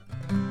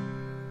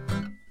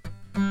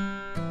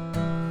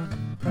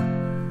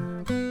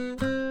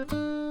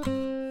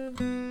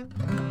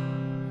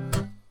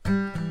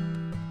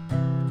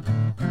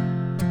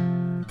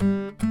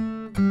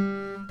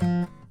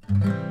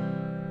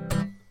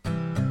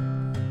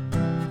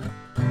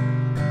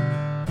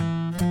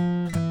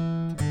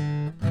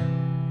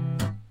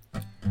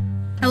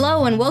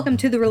Hello and welcome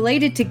to the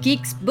Related to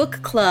Geeks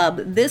Book Club.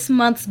 This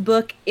month's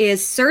book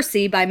is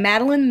Circe by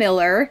Madeline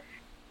Miller,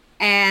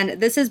 and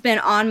this has been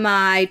on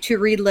my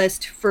to-read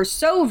list for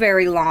so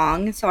very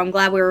long, so I'm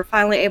glad we were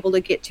finally able to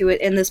get to it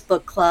in this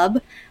book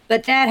club.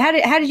 But Dad,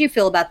 how did you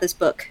feel about this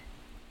book?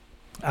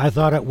 I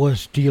thought it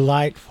was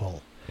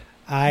delightful.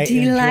 I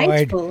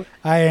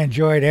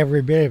enjoyed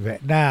every bit of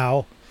it.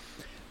 Now,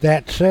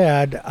 that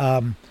said,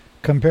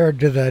 compared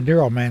to the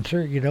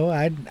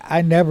Neuromancer,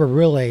 I never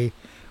really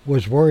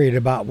was worried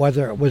about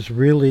whether it was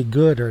really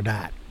good or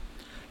not.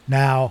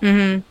 Now,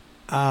 it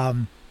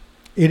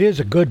is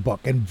a good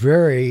book and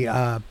very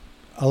a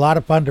lot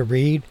of fun to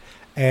read,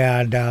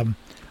 and a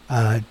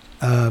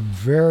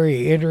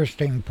very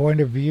interesting point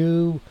of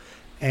view,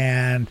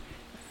 and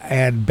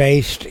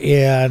based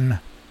in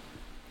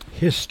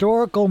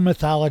historical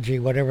mythology,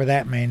 whatever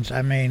that means.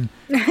 I mean,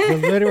 the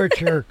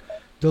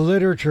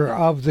literature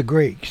of the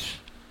Greeks.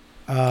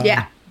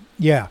 Yeah.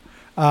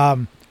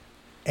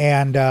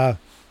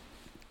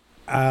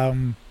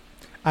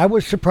 I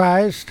was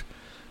surprised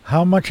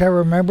how much I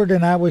remembered,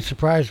 and I was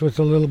surprised with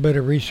a little bit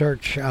of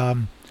research,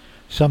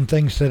 some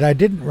things that I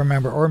didn't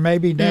remember or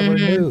maybe never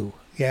knew.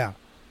 Yeah.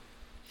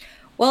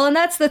 Well, and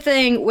that's the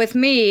thing with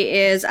me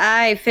is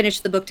I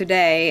finished the book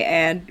today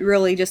and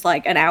really just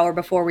like an hour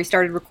before we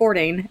started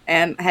recording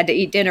and had to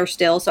eat dinner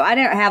still. So I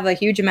didn't have a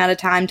huge amount of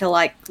time to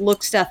like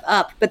look stuff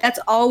up. But that's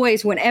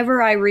always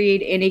whenever I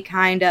read any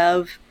kind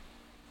of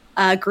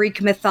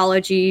Greek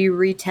mythology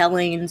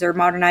retellings or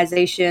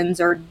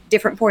modernizations or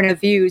different point of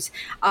views,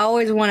 I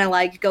always want to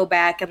like go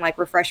back and like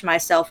refresh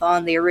myself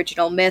on the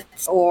original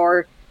myths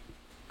or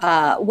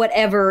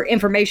whatever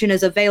information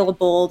is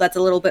available that's a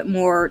little bit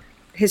more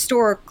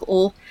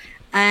historical.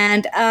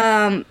 And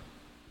I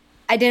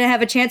didn't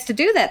have a chance to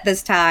do that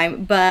this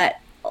time, but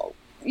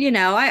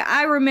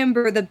I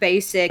remember the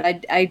basic.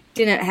 I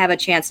didn't have a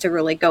chance to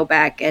really go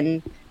back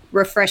and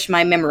refresh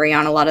my memory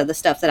on a lot of the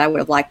stuff that I would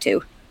have liked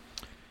to.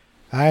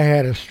 I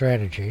had a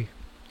strategy.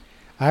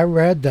 I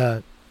read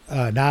the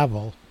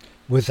novel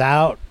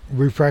without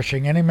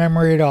refreshing any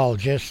memory at all,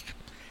 just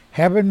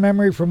having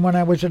memory from when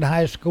I was in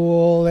high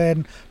school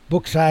and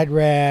books I'd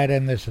read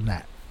and this and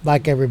that.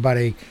 Like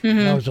everybody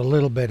knows a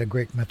little bit of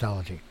Greek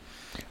mythology.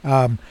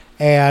 Whenever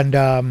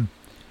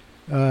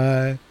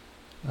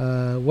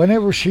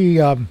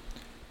she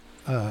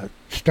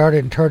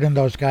started turning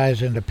those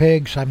guys into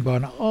pigs, I'm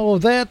going, oh,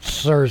 that's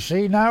Circe.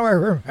 Now I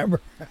remember.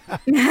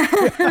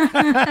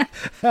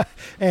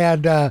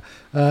 And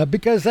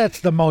because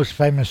that's the most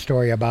famous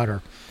story about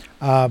her.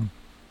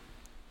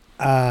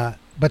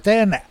 But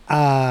then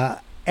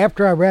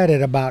after I read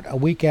it, about a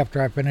week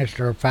after I finished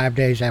it, or 5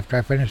 days after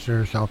I finished it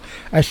or so,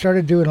 I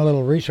started doing a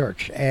little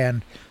research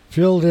and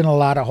filled in a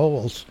lot of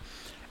holes.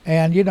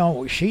 And,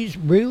 she's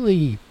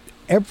really,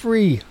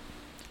 every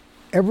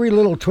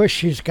little twist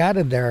she's got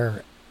in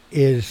there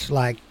is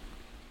like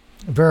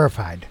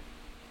verified,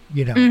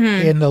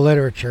 in the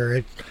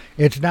literature.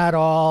 It's not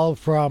all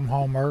from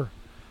Homer.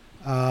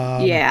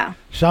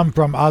 Some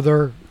from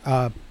other,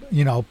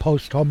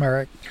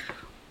 post-Homeric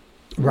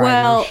writers.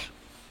 Well,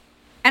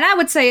 and I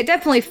would say it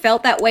definitely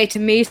felt that way to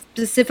me,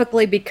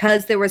 specifically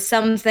because there were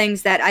some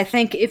things that I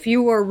think if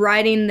you were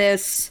writing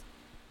this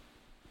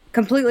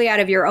completely out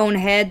of your own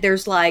head,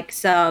 there's like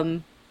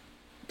some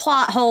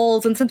plot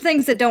holes and some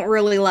things that don't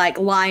really like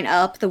line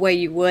up the way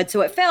you would. So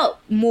it felt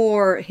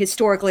more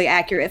historically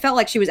accurate. It felt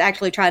like she was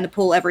actually trying to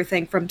pull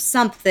everything from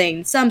some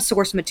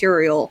source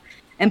material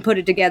and put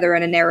it together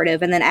in a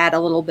narrative and then add a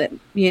little bit,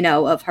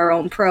 of her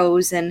own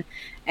prose and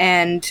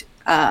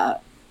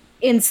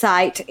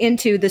insight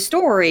into the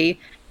story.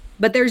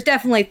 But there's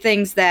definitely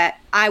things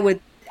that I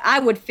would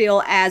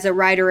feel as a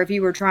writer, if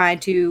you were trying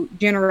to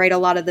generate a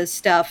lot of this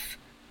stuff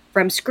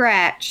from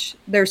scratch,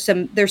 there's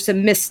some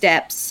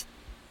missteps.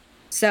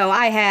 So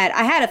I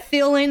had a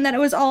feeling that it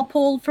was all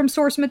pulled from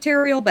source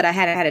material, but I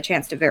hadn't had a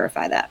chance to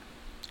verify that.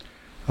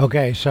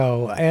 Okay,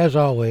 so as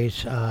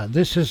always,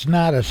 this is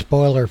not a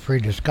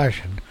spoiler-free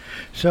discussion.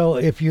 So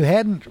if you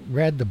hadn't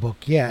read the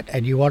book yet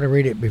and you want to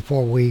read it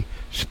before we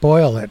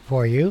spoil it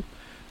for you,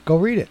 go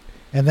read it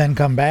and then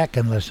come back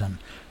and listen.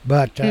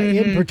 But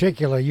in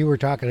particular, you were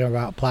talking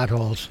about plot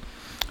holes.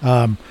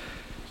 I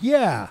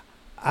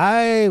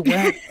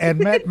went and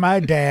met my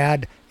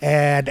dad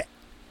and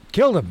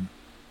killed him,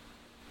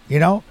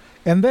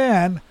 and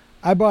then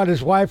I brought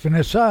his wife and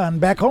his son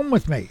back home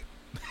with me.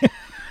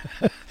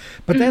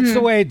 But that's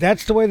the way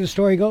the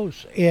story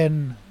goes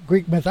in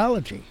Greek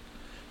mythology.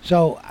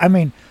 So, I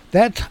mean,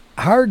 that's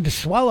hard to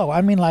swallow.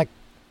 I mean, like,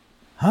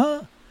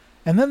 huh?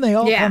 And then they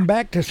all come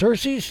back to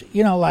Circe's,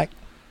 like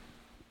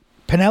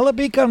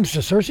Penelope comes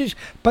to Circe's.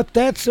 But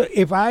that's,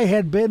 if I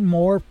had been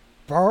more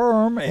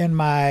firm in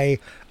my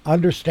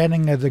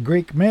understanding of the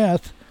Greek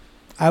myth,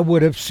 I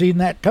would have seen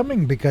that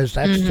coming, because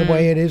that's the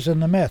way it is in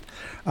the myth.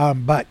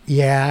 But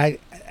yeah,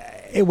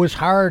 it was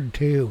hard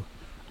to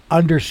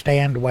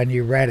understand when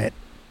you read it,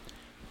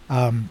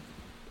 from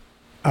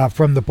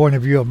the point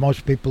of view of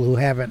most people who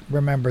haven't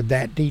remembered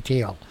that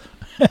detail.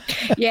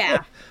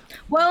 Yeah.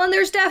 Well, and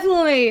there's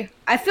definitely,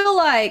 I feel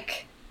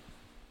like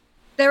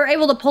were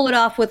able to pull it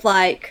off with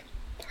like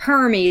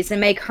Hermes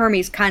and make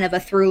Hermes kind of a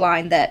through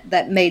line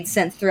that made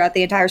sense throughout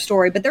the entire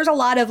story. But there's a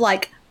lot of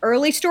like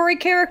early story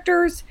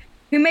characters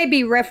who may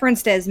be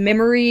referenced as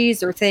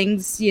memories or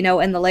things, you know,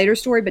 in the later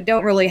story, but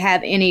don't really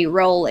have any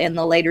role in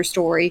the later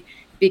story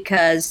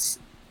because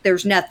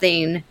there's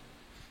nothing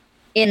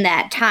in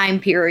that time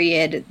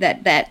period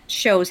that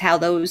shows how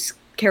those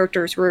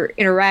characters were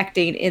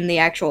interacting in the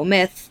actual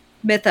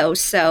mythos.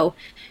 So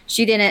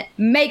she didn't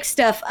make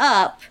stuff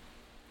up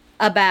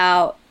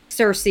about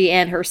Cersei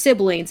and her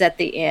siblings at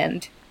the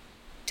end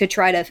to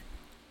try to,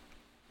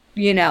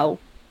 you know,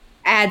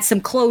 add some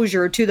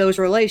closure to those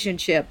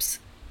relationships.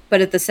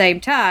 But at the same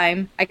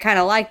time, I kind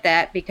of like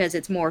that because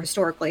it's more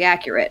historically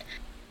accurate.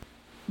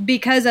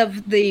 Because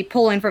of the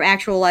pulling from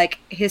actual, like,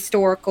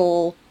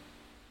 historical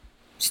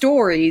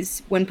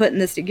stories when putting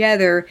this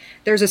together,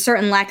 there's a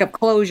certain lack of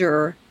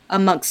closure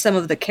amongst some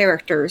of the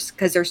characters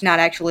because there's not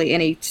actually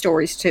any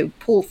stories to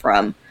pull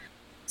from.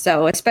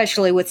 So,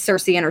 especially with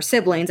Cersei and her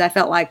siblings, I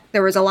felt like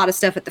there was a lot of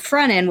stuff at the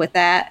front end with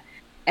that,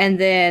 and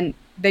then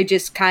they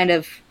just kind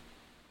of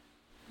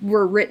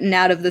were written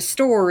out of the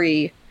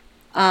story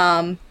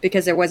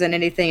because there wasn't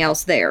anything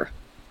else there.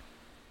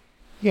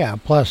 Yeah,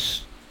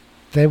 plus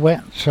they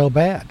went so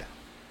bad.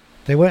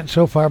 They went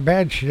so far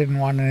bad she didn't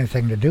want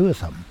anything to do with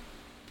them.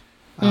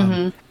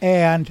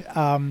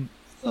 And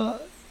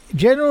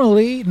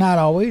generally, not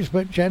always,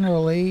 but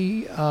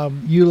generally,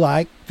 you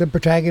like the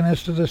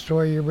protagonist of the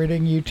story you're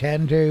reading. You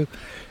tend to,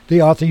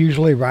 the author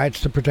usually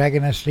writes the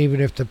protagonist,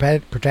 even if the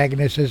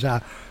protagonist is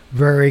a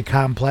very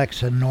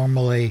complex and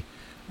normally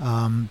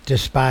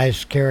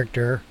despised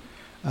character.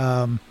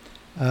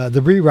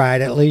 The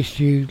rewrite, at least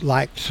you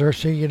liked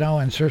Cersei, you know,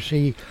 and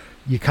Cersei,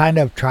 you kind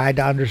of tried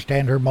to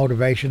understand her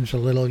motivations a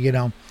little, you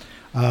know,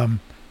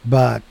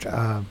 but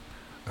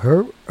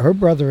her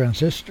brother and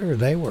sister,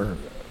 they were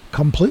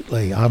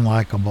completely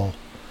unlikable.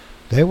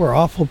 They were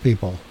awful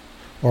people,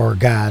 or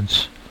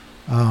gods.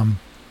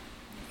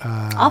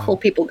 Awful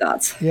people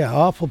gods. Yeah,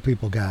 awful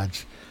people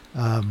gods.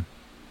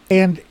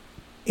 And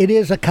it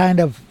is a kind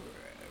of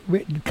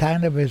written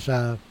kind of as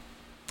a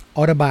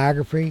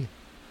autobiography.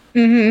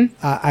 Mm-hmm.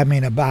 I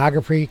mean, a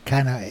biography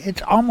kind of,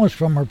 it's almost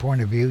from her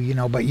point of view, you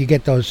know, but you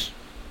get those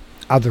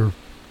other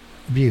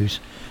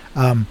views.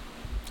 But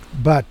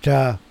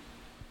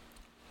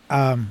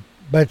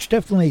it's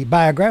definitely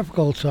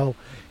biographical, so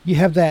you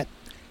have that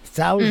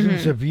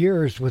thousands of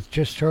years with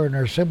just her and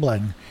her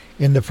sibling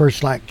in the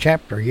first, like,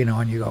 chapter, you know,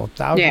 and you go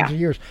thousands of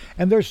years.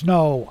 And there's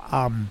no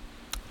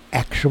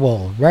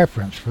actual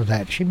reference for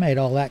that. She made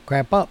all that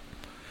crap up.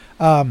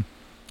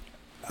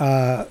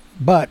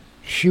 But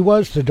she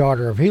was the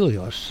daughter of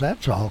Helios.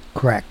 That's all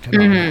correct. And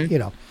all that, you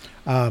know.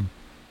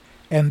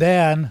 And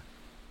then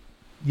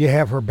you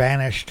have her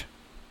banished,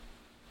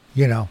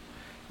 you know,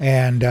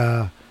 and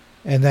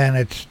then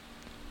it's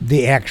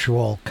the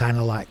actual kind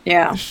of like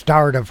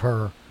start of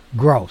her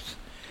growth.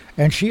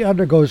 And she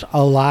undergoes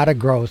a lot of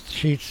growth.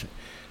 She's,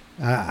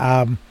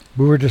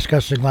 we were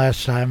discussing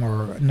last time,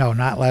 or no,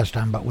 not last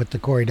time, but with the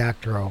Cory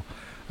Doctorow,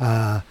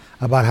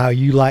 about how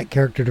you like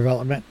character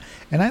development.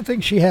 And I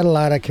think she had a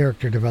lot of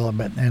character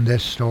development in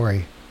this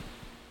story.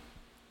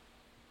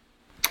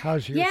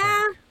 How's your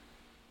take?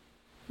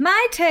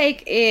 My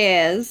take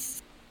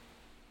is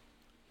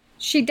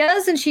she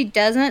does and she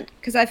doesn't,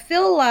 because I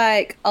feel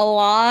like a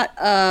lot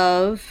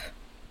of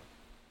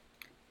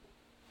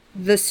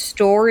the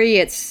story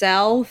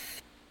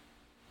itself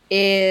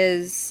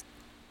is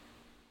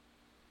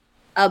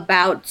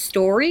about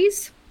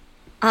stories,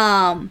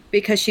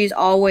 because she's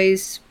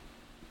always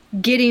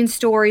getting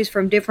stories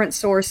from different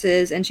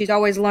sources, and she's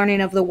always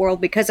learning of the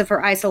world because of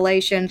her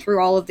isolation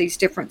through all of these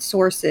different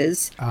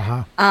sources.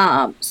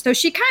 So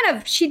she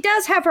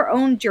does have her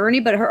own journey,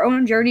 but her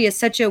own journey is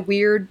such a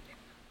weird,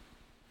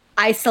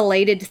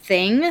 isolated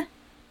thing,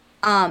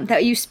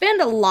 that you spend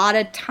a lot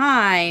of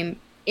time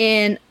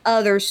in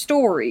other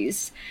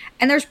stories.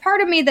 And there's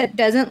part of me that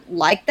doesn't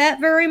like that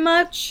very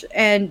much,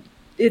 and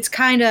it's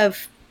kind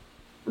of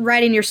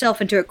writing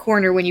yourself into a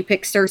corner when you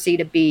pick Cersei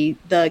to be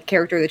the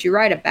character that you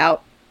write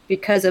about,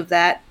 because of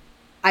that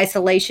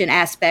isolation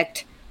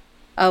aspect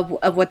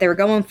of what they were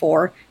going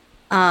for.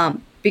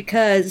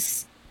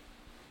 Because,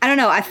 I don't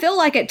know, I feel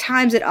like at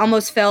times it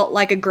almost felt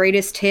like a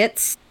greatest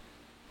hits.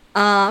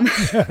 Where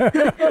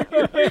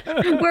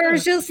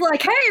it's just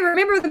like, hey,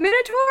 remember the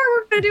Minotaur?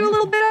 We're going to do a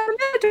little bit of the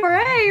Minotaur.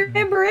 Hey,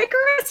 remember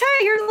Icarus? Hey,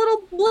 here's a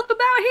little blip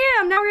about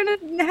him. Now we're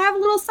going to have a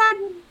little side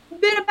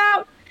bit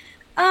about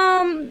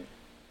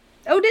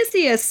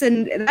Odysseus,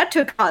 and that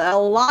took a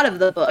lot of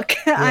the book.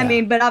 I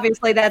mean, but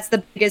obviously that's the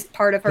biggest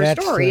part of her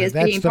story, is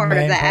being part of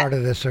that. That's the main part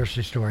of the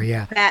Cersei story,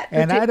 yeah.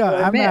 And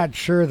I'm not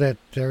sure that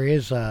there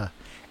is a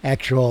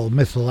actual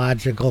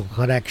mythological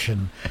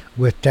connection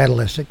with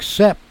Daedalus,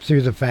 except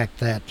through the fact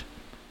that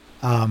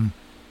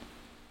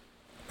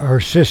her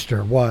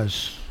sister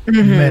was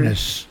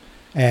Minos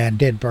and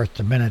did birth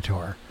the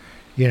Minotaur,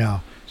 you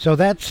know. So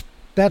that's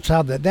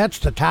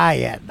the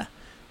tie-in.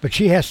 But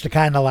she has to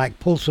kind of like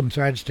pull some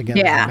threads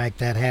together to make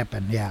that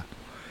happen,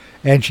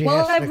 and she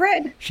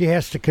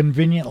has to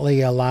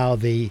conveniently allow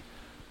the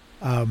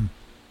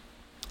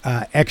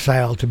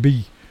exile to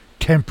be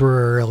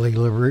temporarily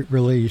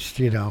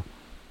released,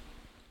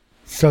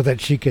 so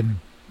that she can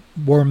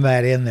worm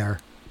that in there.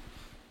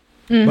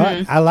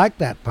 But I like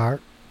that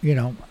part.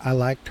 I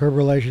liked her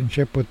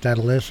relationship with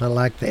Daedalus. I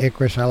liked the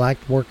Icarus. I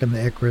liked working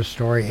the Icarus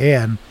story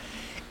in,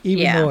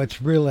 even though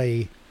it's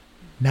really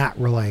not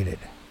related.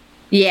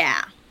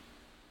 Yeah.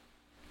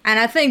 And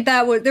I think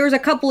there was a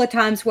couple of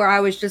times where I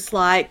was just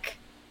like,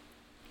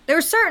 there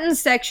were certain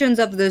sections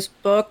of this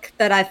book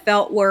that I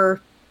felt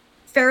were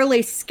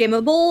fairly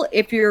skimmable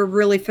if you're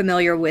really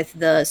familiar with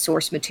the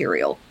source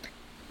material.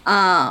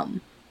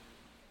 And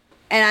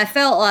I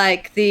felt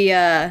like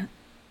the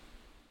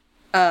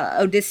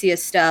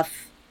Odysseus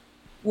stuff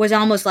was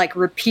almost like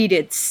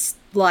repeated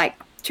like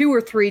 2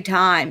 or 3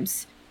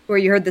 times, where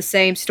you heard the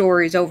same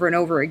stories over and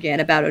over again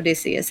about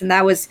Odysseus. And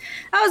that was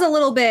a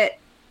little bit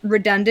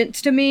redundant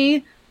to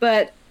me,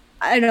 but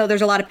I know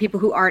there's a lot of people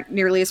who aren't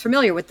nearly as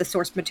familiar with the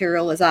source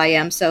material as I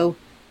am, so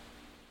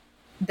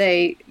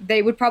they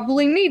would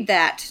probably need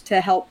that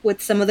to help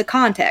with some of the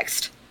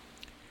context.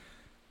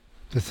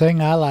 The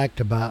thing I liked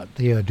about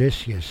the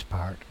Odysseus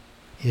part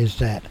is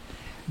that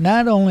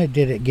not only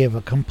did it give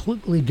a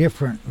completely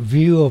different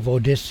view of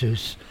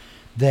Odysseus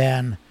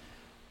than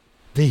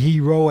the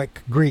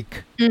heroic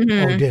Greek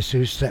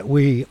Odysseus that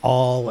we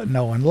all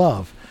know and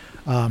love,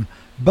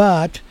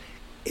 but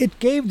it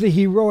gave the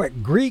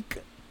heroic Greek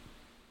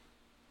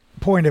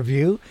point of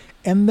view,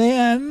 and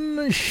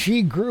then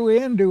she grew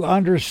into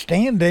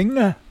understanding,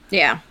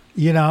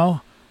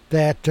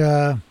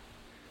 that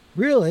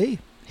really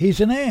he's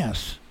an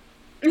ass.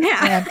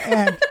 Yeah.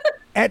 And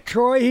at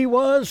Troy he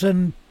was,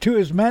 and to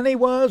his men he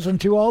was, and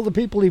to all the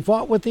people he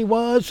fought with he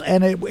was,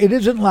 and it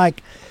isn't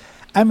like,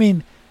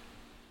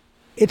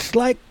 it's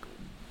like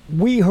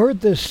we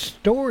heard this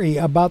story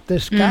about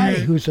this guy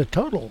who's a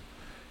total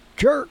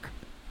jerk,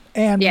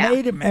 and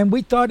made him, and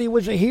we thought he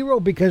was a hero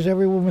because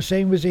everyone was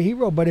saying he was a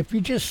hero. But if you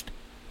just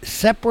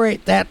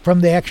separate that from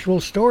the actual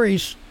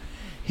stories,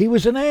 he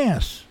was an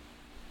ass.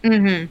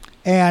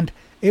 And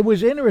it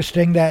was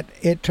interesting that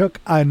it took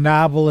a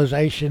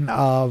novelization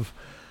of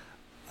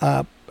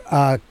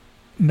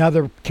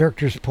another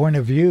character's point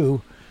of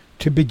view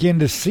to begin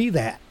to see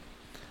that,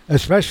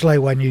 especially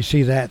when you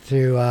see that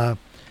through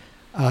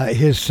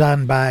his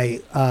son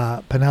by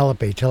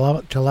Penelope,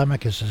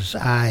 Telemachus's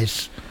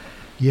eyes,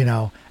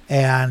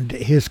 and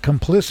his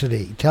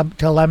complicity,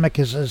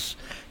 Telemachus's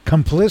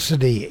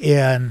complicity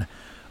in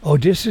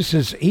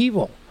Odysseus's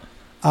evil,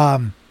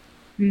 and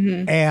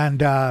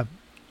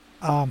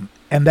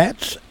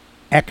that's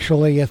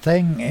actually a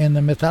thing in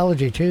the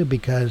mythology too,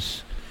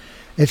 because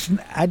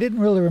I didn't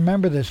really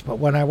remember this, but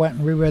when I went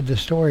and reread the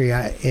story,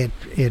 it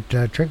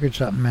triggered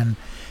something,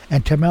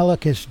 and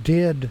Telemachus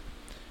did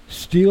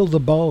steal the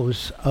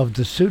bows of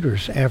the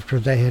suitors after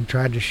they had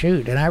tried to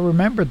shoot, and I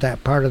remembered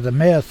that part of the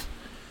myth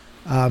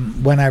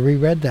when I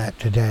reread that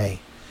today.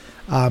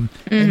 And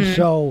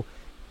so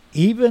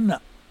even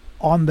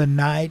on the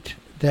night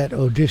that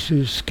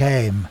Odysseus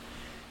came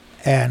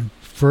home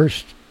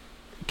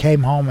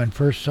and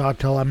first saw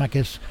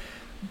Telemachus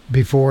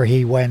before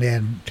he went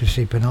in to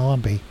see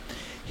Penelope,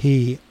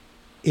 he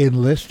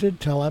enlisted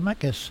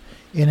Telemachus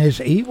in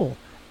his evil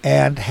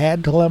and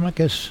had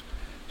Telemachus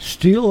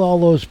steal all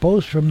those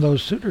bows from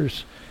those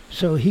suitors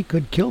so he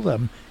could kill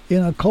them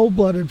in a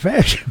cold-blooded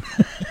fashion.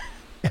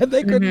 And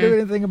they couldn't do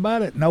anything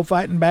about it. No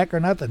fighting back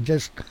or nothing.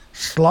 Just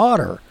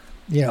slaughter,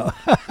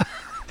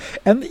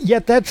 And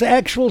yet that's the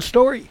actual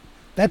story.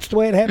 That's the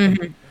way it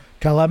happened.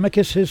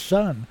 Telemachus, his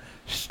son,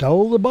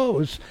 stole the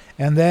bows,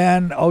 and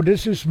then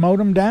Odysseus mowed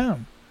him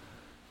down.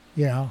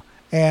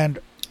 And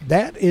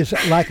that is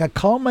like a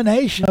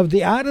culmination of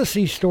the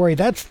Odyssey story.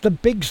 That's the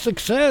big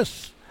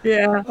success.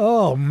 Yeah.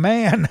 Oh,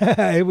 man.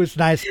 It was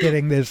nice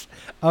getting this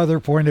other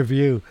point of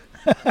view.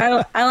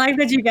 I like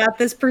that you got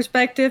this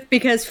perspective,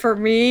 because for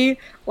me,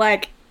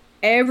 like,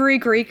 every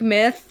Greek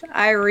myth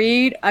I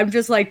read, I'm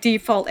just like,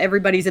 default,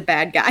 everybody's a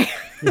bad guy.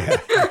 Yeah,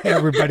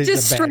 everybody's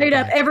just a bad straight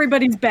guy. Up,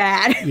 everybody's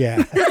bad.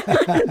 Yeah.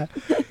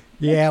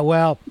 Yeah,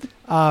 well,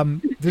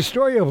 the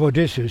story of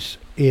Odysseus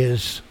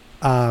is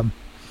a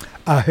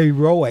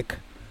heroic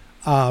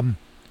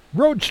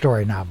road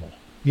story novel,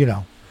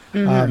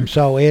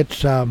 so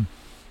it's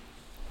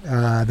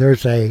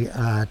there's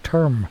a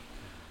term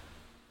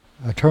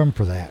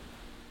for that.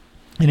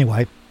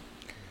 Anyway,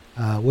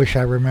 wish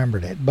I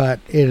remembered it, but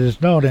it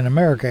is known in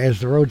America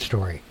as the road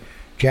story.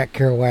 Jack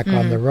Kerouac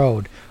on the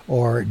road,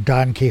 or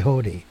Don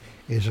Quixote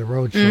is a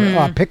road story.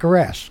 Oh,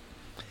 picaresque.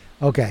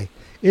 Okay,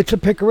 it's a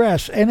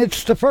picaresque, and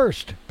it's the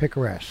first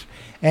picaresque,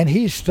 and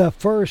he's the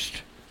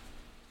first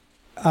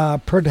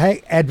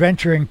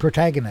adventuring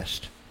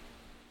protagonist.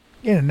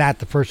 Not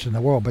the first in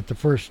the world, but the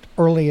first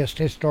earliest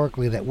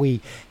historically that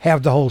we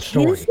have the whole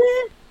story. Is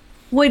it?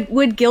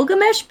 Would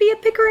Gilgamesh be a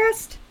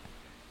picaresque?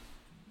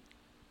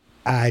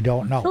 I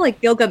don't know. I feel like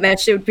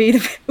Gilgamesh would be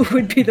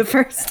the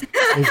first.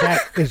 Is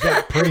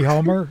that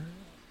pre-Homer?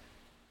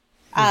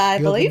 I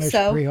believe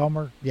so.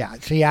 Pre-Homer? Yeah.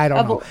 See, I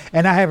don't know,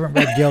 and I haven't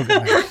read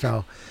Gilgamesh,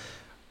 so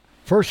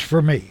First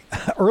for me,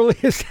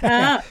 earliest.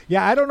 Uh,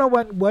 Yeah, I don't know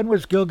when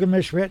was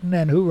Gilgamesh written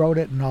and who wrote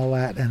it and all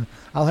that, and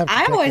I'll have to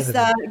I check always into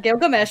that. thought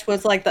Gilgamesh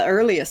was like the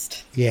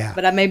earliest, Yeah,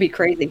 but I may be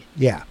crazy.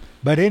 yeah.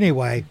 But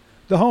anyway,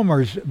 the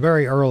Homer's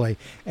very early,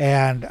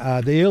 and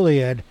the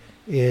Iliad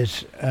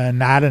is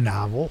not a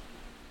novel.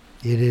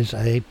 It is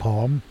a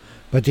poem,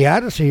 but the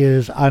Odyssey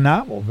is a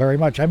novel very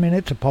much. I mean,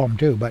 it's a poem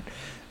too, but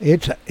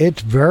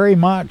it's very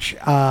much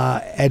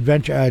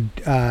adventure,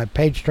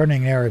 page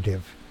turning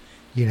narrative,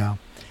 you know.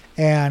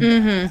 And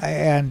Mm-hmm.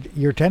 and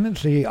your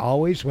tendency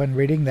always when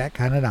reading that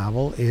kind of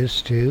novel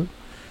is to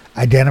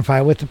identify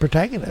with the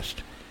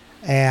protagonist.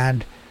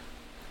 And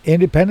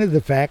independent of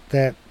the fact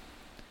that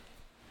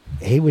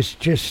he was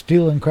just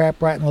stealing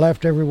crap right and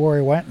left everywhere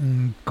he went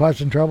and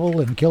causing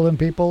trouble and killing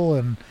people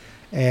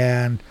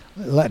and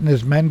letting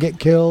his men get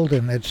killed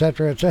and et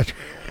cetera, et cetera.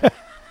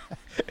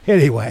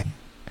 Anyway,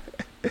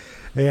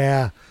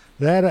 yeah,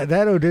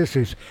 that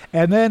Odysseus.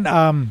 And then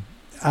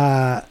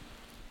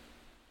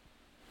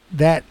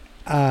that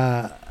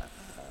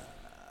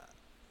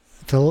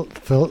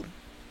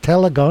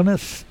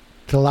Telegonus.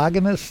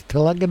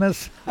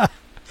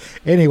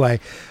 Anyway,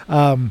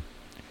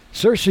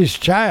 Circe's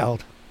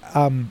child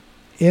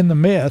in the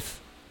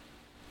myth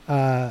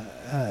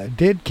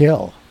did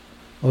kill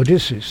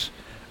Odysseus,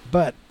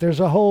 but there's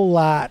a whole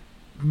lot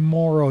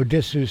more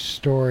Odysseus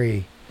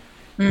story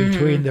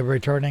between the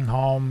returning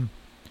home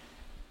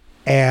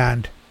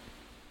and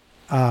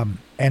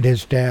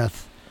his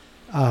death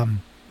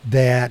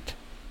that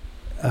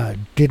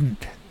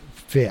didn't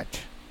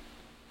fit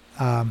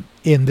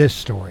in this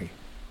story,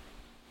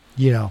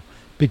 you know,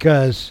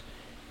 because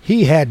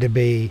he had to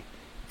be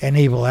an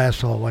evil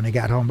asshole when he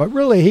got home. But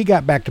really, he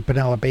got back to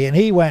Penelope, and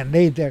he went.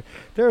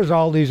 There's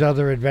all these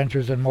other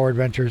adventures and more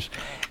adventures,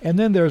 and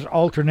then there's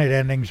alternate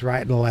endings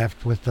right and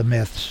left with the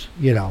myths,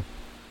 you know.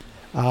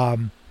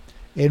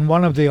 In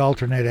one of the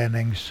alternate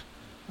endings,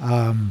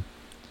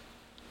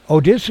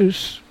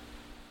 Odysseus,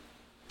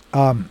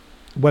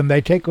 when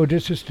they take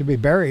Odysseus to be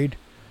buried,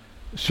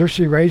 Circe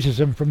raises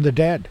him from the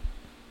dead.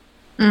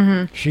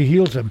 Mm-hmm. She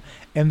heals him,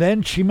 and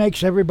then she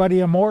makes everybody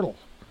immortal.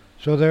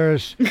 So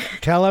there's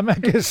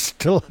Telemachus,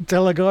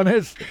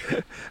 Telegonus,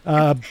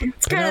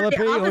 Penelope,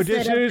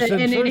 Odysseus,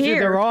 and Circe.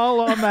 They're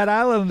all on that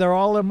island. They're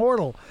all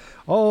immortal.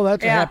 Oh,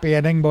 that's a happy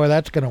ending, boy.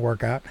 That's going to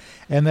work out.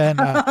 And then,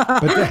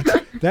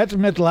 but that's a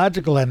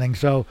mythological ending.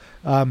 So,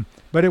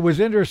 but it was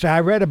interesting. I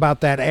read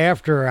about that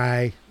after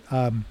I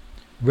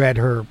read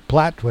her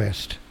plot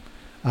twist,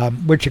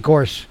 which of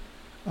course,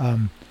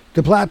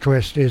 the plot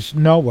twist is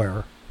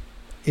nowhere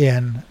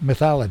in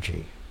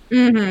mythology.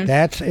 Mm-hmm.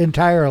 That's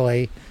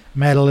entirely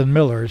Madeline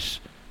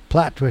Miller's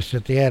plot twist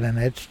at the end, and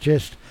it's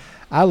just,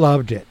 I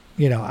loved it.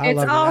 You know, I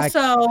loved it.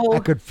 I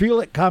could feel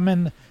it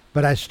coming,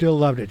 but I still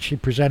loved it. She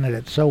presented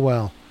it so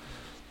well.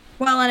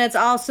 Well, and it's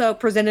also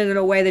presented in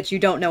a way that you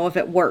don't know if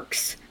it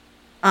works,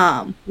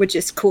 which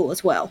is cool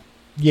as well.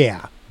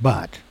 Yeah,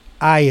 but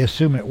I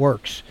assume it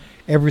works.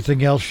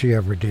 Everything else she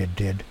ever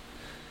did.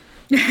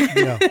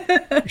 You know,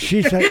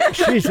 she's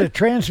a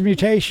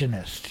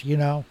transmutationist, you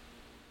know.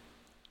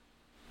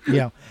 You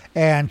know,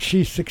 and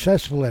she's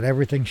successful at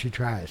everything she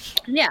tries.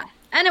 Yeah,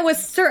 and it was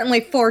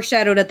certainly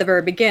foreshadowed at the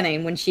very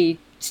beginning when she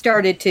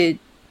started to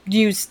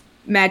use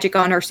magic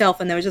on herself,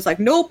 and there was just like,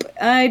 nope,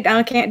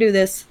 I can't do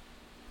this.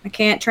 I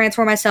can't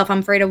transform myself. I'm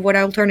afraid of what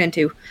I'll turn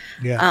into.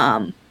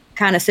 Yeah.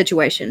 Kind of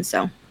situation.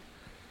 So.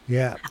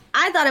 Yeah.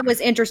 I thought it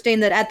was interesting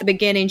that at the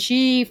beginning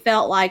she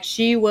felt like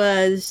she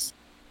was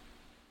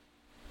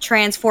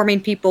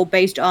transforming people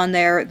based on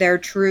their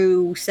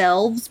true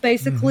selves,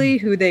 basically,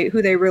 who they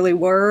really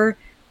were.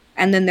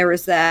 And then there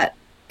was that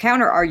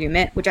counter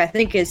argument, which I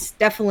think is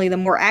definitely the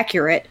more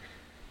accurate,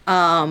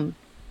 from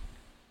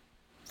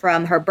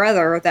her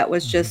brother, that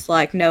was just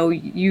like, no,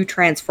 you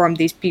transformed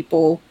these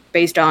people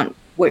based on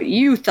what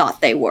you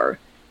thought they were.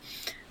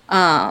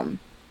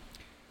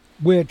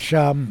 Which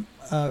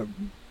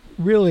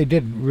really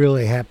didn't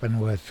really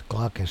happen with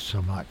Glaucus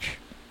so much.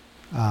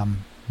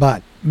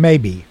 But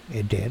maybe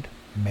it did.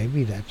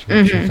 Maybe that's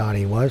what she thought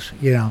he was,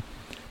 you know.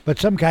 But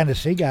some kind of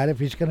sea god, if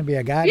he's going to be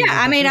a god. Yeah,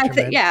 I mean, I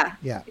think, yeah.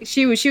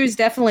 She was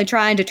definitely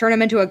trying to turn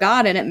him into a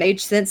god, and it made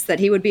sense that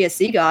he would be a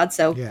sea god.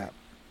 So yeah,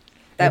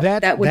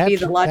 that would be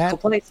the logical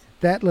place.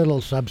 That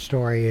little sub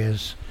story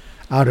is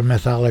out of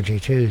mythology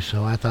too.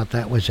 So I thought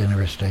that was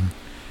interesting.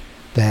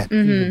 That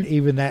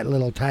even that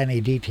little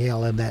tiny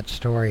detail in that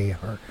story,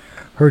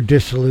 her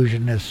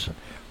disillusionness,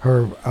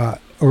 her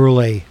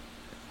early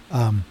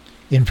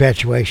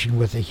infatuation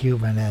with a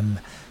human,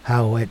 and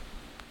how it,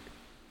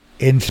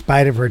 in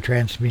spite of her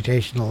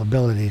transmutational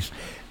abilities,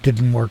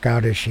 didn't work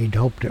out as she'd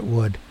hoped it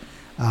would,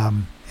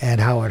 and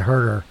how it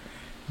hurt her,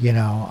 you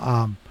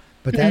know.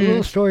 But that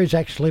little story is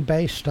actually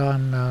based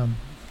on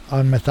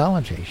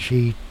mythology.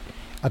 She,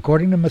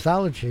 according to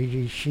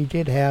mythology, she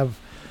did have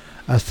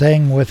a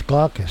thing with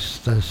Glaucus,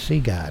 the sea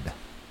god,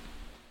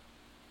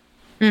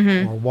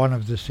 or one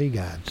of the sea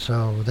gods.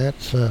 So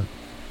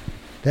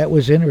that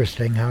was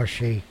interesting how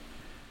she.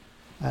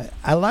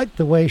 I liked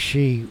the way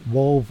she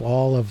wove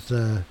all of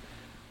the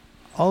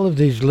all of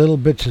these little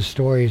bits of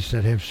stories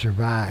that have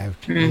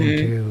survived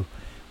into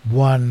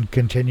one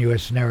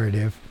continuous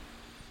narrative,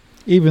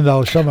 even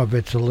though some of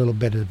it's a little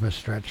bit of a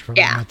stretch from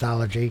the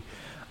mythology.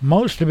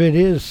 Most of it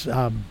is,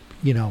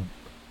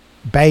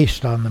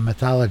 based on the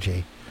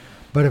mythology.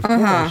 But of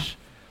course,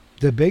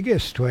 the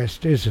biggest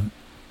twist isn't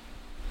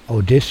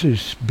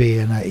Odysseus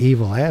being an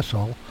evil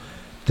asshole.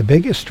 The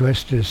biggest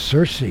twist is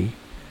Circe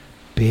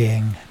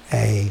being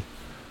a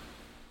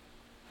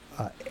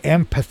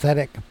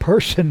empathetic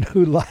person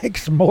who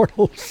likes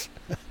mortals.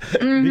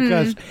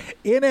 Because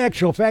in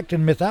actual fact,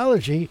 in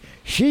mythology,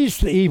 she's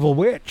the evil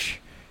witch.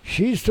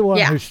 She's the one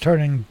who's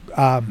turning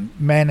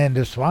men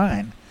into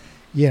swine.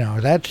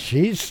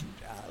 She's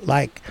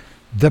like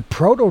the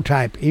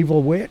prototype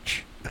evil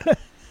witch.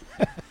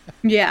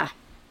 Yeah.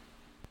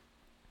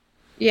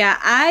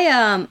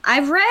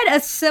 I've read a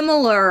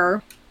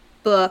similar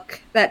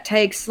book that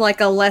takes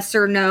like a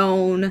lesser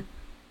known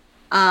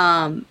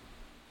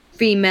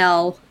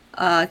female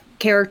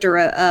character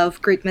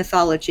of Greek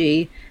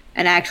mythology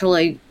and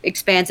actually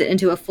expands it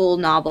into a full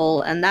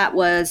novel, and that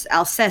was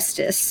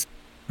Alcestis.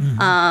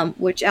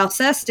 Which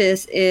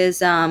Alcestis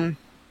is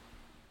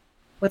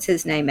what's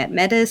his name,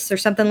 Admetus or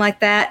something like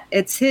that.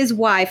 It's his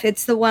wife.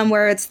 It's the one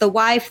where it's the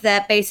wife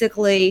that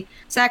basically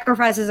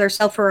sacrifices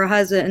herself for her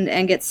husband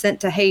and gets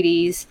sent to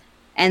Hades.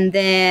 And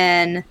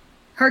then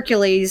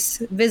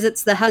Hercules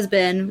visits the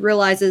husband,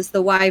 realizes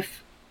the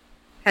wife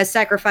has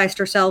sacrificed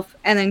herself,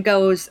 and then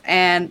goes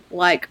and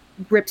like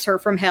rips her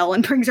from hell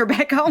and brings her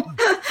back home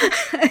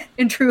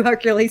in true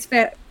Hercules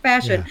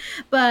fashion. Yeah.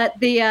 But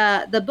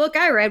the book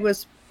I read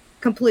was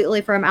completely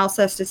from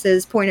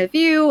Alcestis's point of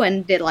view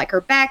and did like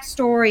her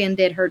backstory and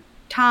did her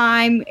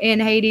time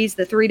in Hades,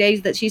 the 3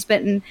 days that she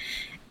spent in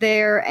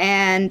there.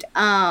 And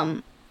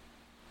I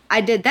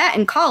did that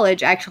in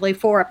college actually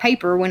for a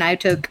paper when I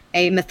took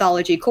a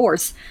mythology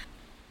course.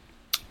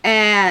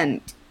 And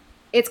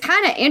it's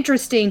kind of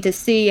interesting to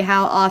see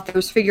how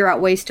authors figure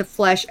out ways to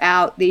flesh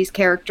out these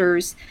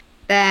characters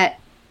that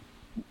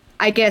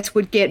I guess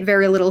would get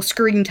very little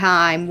screen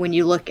time when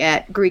you look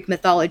at Greek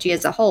mythology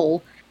as a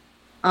whole.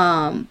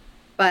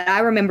 But I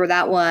remember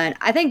that one.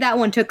 I think that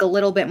one took a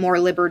little bit more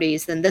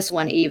liberties than this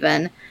one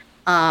even,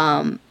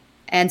 and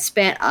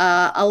spent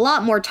a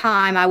lot more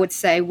time, I would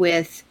say,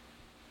 with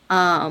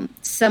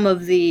some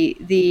of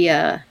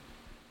the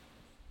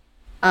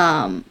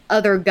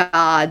other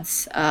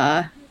gods.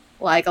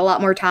 Like a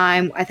lot more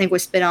time, I think,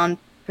 was spent on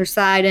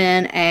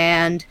Poseidon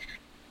and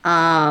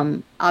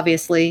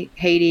obviously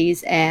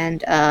Hades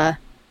and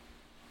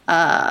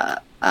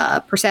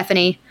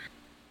Persephone.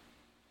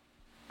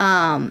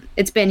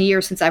 It's been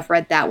years since I've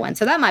read that one,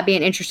 so that might be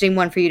an interesting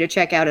one for you to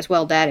check out as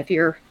well, Dad, if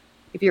you're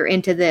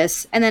into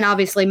this. And then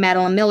obviously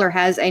Madeline Miller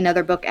has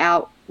another book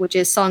out, which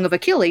is Song of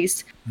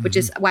Achilles, which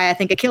is why I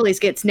think Achilles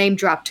gets name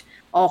dropped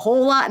a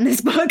whole lot in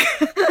this book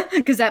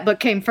because that book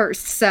came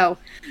first. So,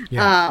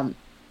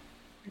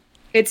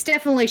 it's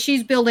definitely,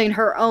 she's building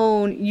her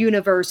own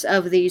universe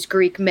of these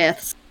Greek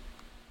myths,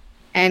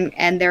 and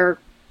they're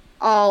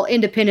all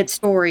independent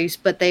stories,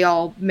 but they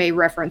all may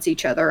reference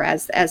each other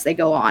as they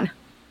go on.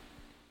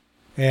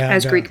 And,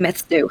 as Greek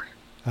myths do.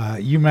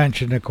 You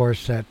mentioned, of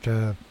course,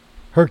 that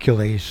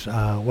Hercules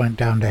went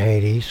down to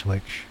Hades,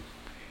 which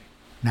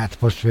not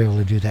supposed to be able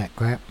to do that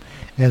crap.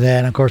 And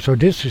then, of course,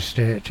 Odysseus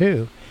did it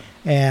too.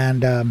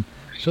 And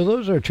so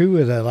those are two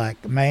of the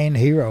main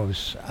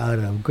heroes out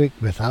of Greek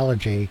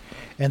mythology.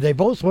 And they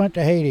both went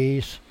to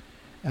Hades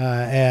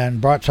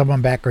and brought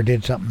someone back or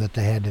did something that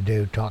they had to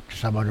do, talk to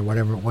someone or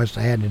whatever it was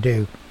they had to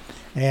do.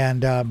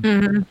 And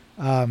and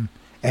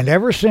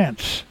ever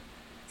since,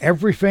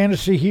 every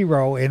fantasy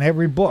hero in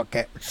every book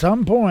at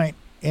some point,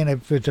 and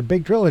if it's a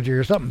big trilogy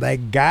or something, they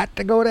got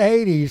to go to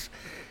Hades.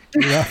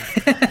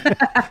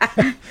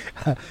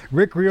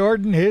 Rick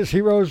Riordan, his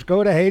heroes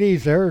go to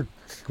Hades. They're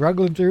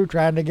struggling through,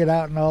 trying to get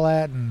out and all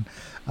that. And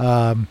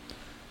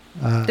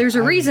there's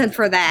a reason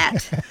for that.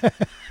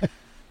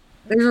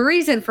 There's a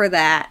reason for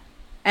that.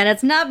 And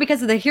it's not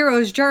because of the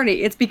hero's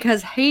journey. It's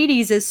because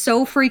Hades is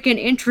so freaking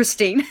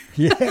interesting.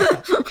 Yeah.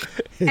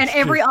 And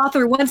every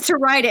author wants to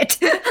write it.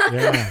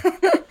 Yeah.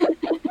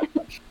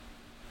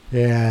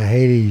 Yeah,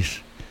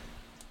 Hades.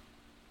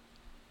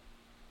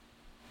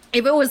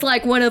 If it was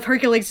like one of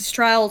Hercules'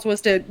 trials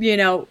was to,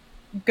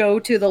 go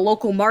to the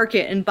local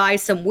market and buy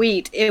some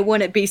wheat, it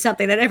wouldn't be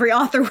something that every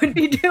author would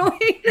be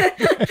doing.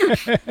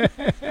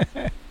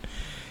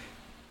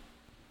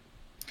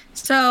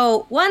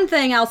 So one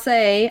thing I'll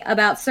say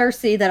about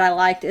Circe that I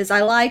liked is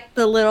I liked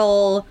the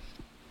little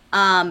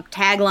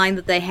tagline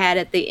that they had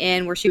at the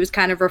end where she was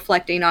kind of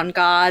reflecting on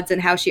gods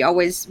and how she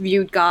always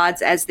viewed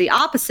gods as the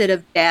opposite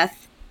of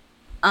death,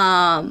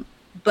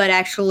 but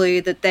actually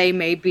that they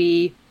may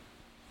be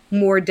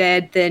more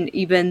dead than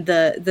even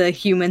the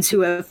humans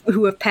who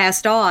have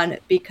passed on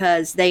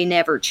because they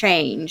never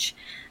change.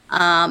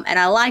 And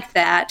I like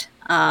that,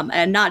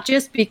 and not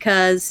just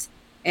because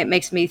it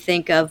makes me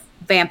think of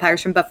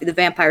vampires from Buffy the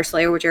Vampire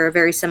Slayer, which are a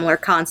very similar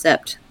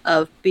concept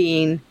of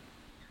being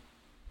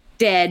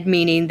dead,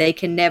 meaning they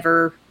can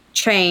never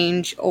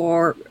change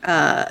or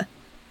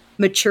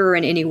mature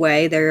in any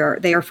way.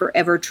 They are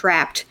forever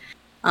trapped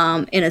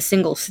in a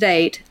single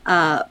state.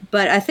 But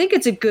I think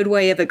it's a good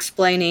way of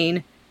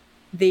explaining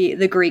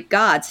the Greek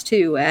gods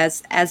too,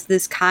 as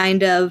this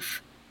kind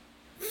of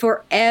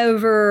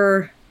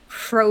forever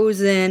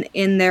frozen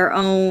in their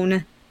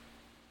own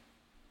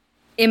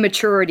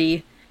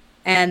immaturity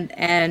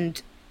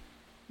and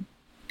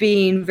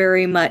being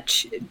very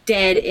much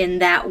dead in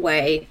that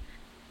way.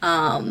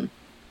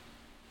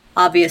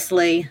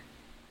 Obviously,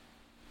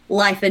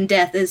 life and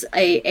death is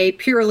a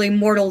purely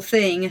mortal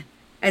thing,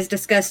 as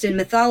discussed in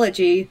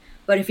mythology.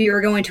 But if you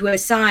were going to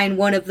assign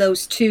one of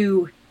those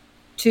two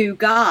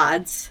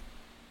gods,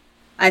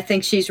 I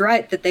think she's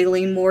right that they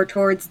lean more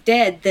towards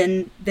dead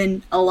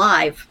than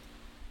alive.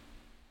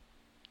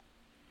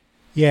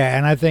 Yeah,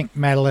 and I think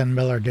Madeline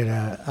Miller did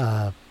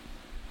a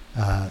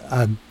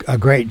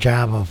great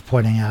job of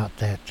pointing out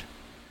that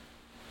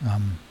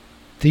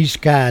these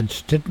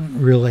gods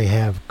didn't really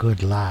have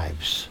good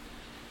lives,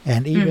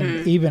 and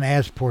even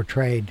as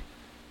portrayed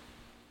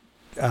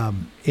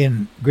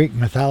in Greek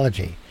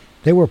mythology,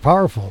 they were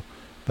powerful,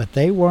 but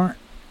they weren't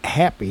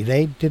happy.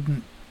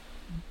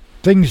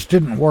 Things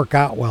didn't work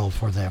out well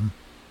for them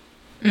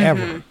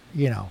ever.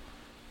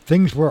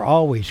 Things were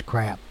always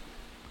crap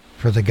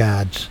for the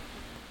gods.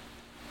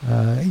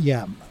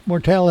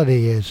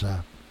 Mortality is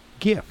a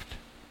gift.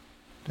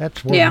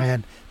 That's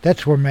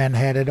where men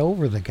had it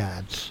over the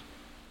gods.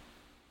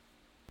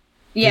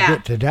 Yeah. They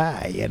get to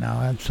die,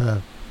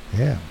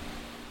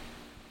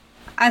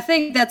 I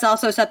think that's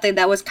also something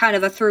that was kind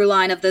of a through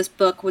line of this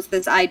book, was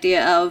this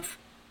idea of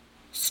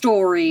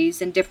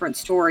stories and different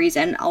stories,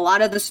 and a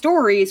lot of the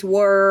stories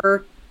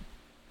were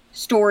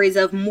stories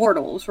of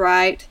mortals,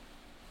 right?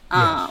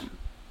 Yes.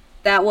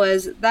 That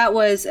was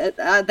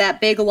that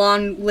big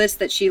long list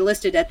that she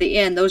listed at the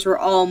end. Those were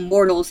all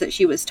mortals that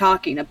she was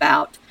talking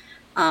about.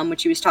 When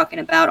she was talking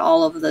about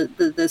all of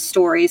the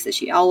stories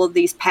that all of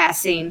these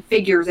passing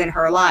figures in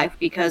her life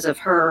because of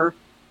her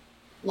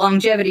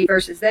longevity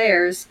versus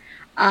theirs.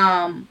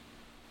 But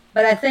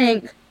I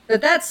think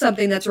that's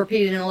something that's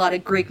repeated in a lot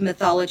of Greek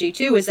mythology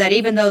too, is that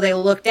even though they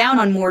look down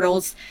on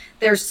mortals,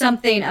 there's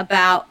something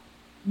about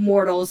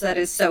mortals that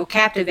is so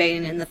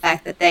captivating in the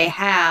fact that they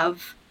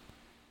have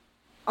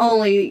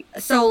only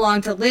so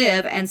long to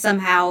live and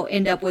somehow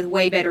end up with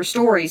way better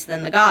stories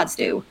than the gods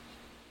do.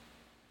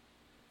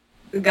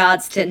 The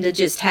gods tend to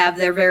just have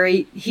their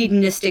very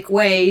hedonistic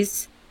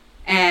ways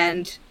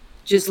and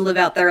just live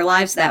out their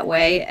lives that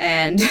way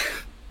and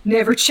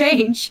never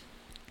change.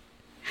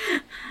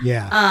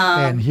 Yeah,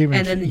 and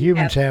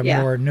humans have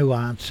more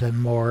nuance and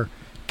more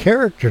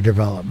character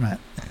development.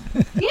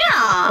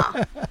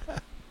 Yeah.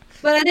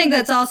 But I think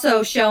that's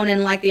also shown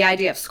in like the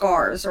idea of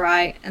scars,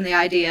 right? And the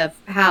idea of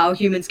how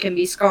humans can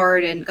be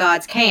scarred and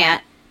gods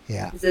can't.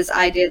 Yeah. Is this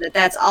idea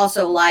that's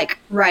also like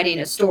writing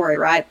a story,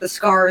 right? The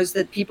scars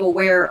that people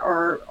wear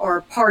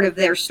are part of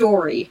their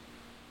story.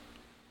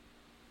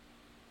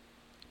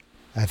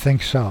 I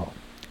think so.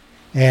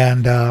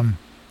 And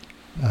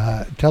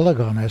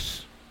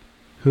Telegonus,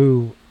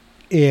 who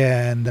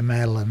in the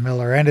Madeline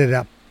Miller ended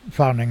up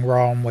founding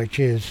Rome, which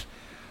is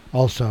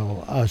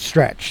also a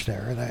stretch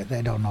there.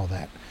 They don't know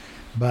that.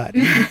 But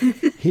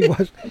he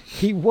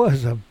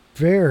was a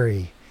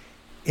very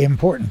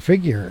important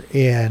figure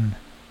in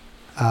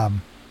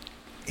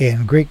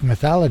Greek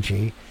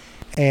mythology,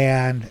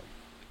 and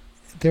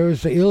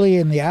there's the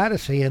Iliad and the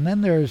Odyssey, and then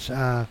there's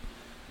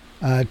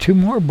two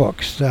more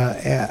books,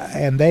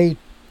 and they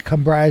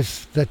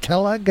comprise the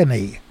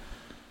Telegony,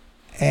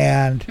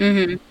 and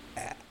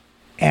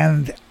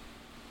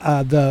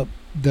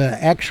the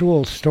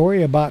actual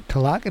story about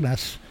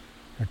Telegonus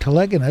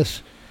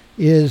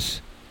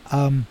is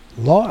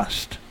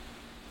lost.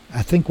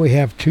 I think we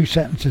have 2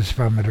 sentences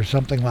from it or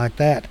something like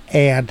that,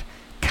 and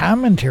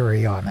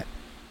commentary on it.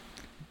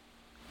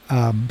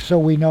 So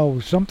we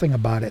know something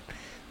about it,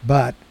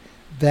 but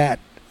that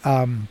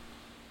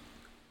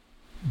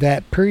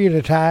period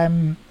of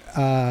time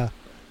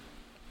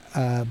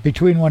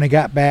between when he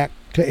got back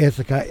to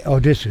Ithaca,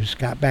 Odysseus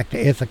got back to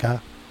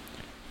Ithaca,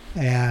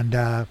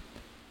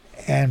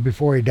 and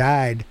before he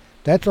died,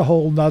 that's a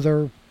whole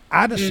nother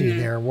odyssey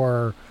there,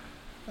 where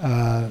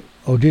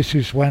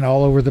Odysseus went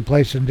all over the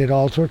place and did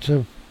all sorts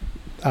of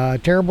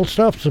terrible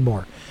stuff some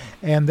more,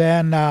 and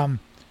then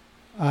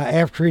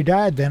after he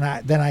died, then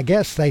I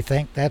guess they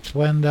think that's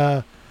when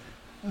the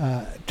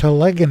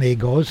Telegony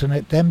goes, and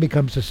it then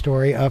becomes a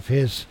story of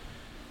his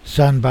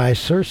son by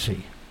Circe.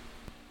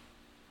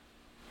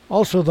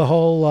 Also, the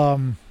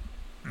whole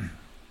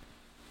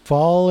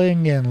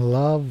falling in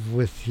love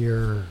with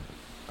your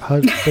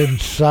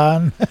husband's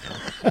son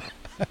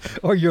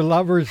or your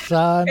lover's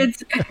son.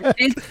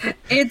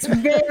 It's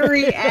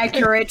very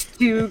accurate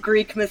to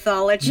Greek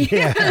mythology.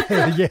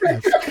 Yeah,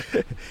 yes.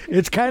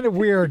 It's kind of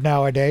weird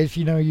nowadays.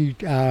 You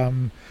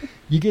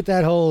get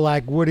that whole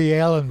like Woody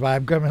Allen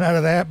vibe coming out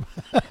of that.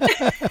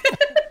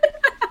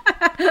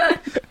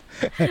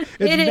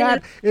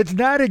 It's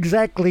not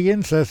exactly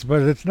incest,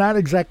 but it's not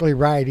exactly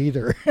right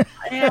either.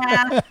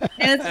 Yeah,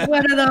 it's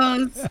one of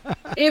those.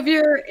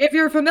 if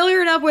you're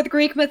familiar enough with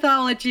Greek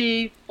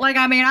mythology, like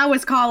I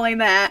was calling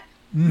that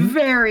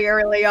very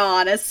early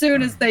on. As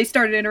soon as they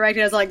started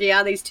interacting, I was like,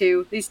 yeah, these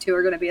two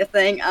are going to be a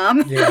thing.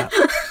 Yeah.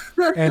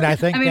 And I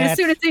think as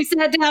soon as they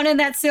sat down in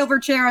that silver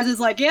chair, I was just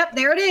like, yep,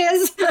 there it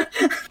is.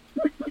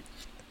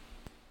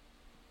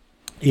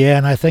 Yeah,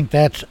 and I think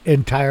that's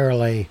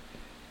entirely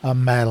a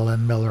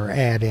Madeline Miller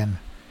add-in,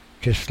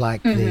 just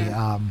like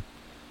the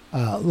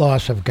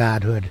loss of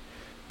godhood,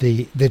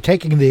 the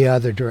taking the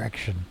other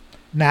direction,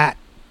 not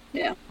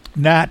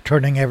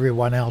turning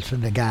everyone else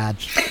into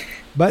gods,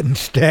 but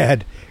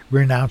instead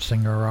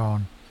renouncing her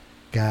own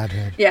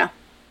godhood. Yeah.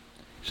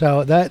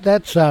 So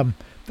that's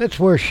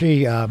where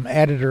she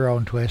added her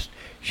own twist.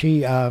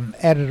 She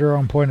added her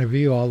own point of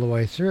view all the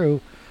way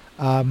through.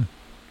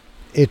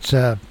 It's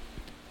a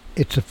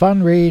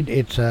fun read.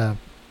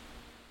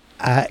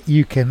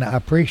 You can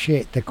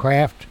appreciate the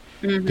craft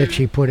that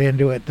she put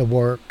into it, the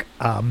work,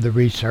 the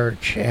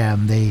research,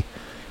 and the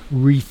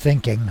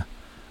rethinking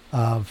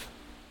of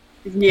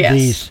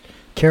these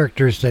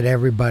characters that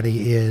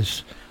everybody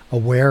is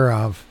aware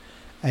of,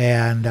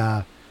 and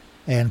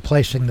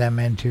placing them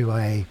into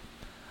a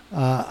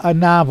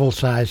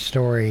novel-sized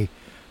story.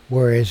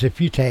 Whereas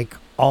if you take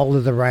all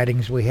of the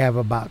writings we have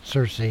about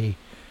Circe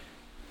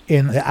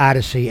in the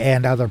Odyssey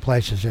and other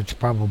places, it's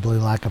probably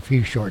like a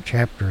few short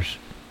chapters.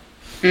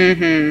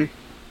 Mm-hmm.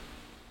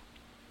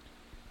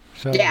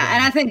 So, yeah,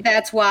 and I think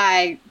that's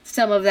why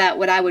some of that,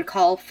 what I would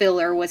call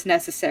filler, was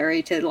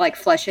necessary to like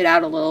flesh it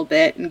out a little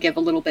bit and give a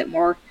little bit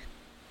more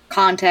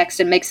context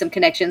and make some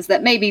connections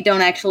that maybe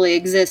don't actually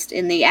exist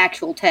in the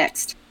actual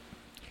text.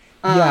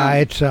 Yeah,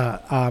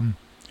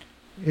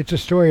 it's a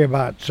story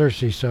about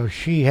Circe, so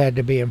she had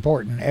to be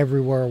important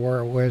everywhere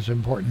where it was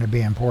important to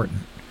be important.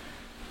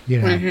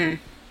 You know,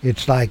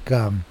 it's like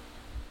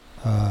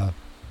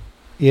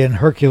in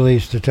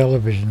Hercules, the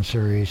television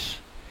series,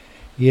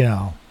 you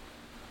know,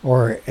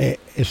 or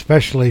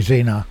especially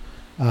Xena.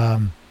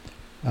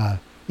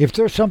 If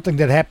there's something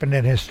that happened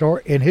in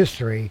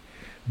history,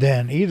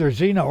 then either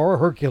Xena or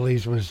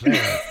Hercules was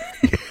there.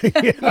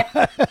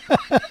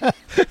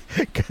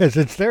 Because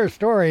it's their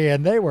story,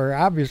 and they were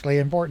obviously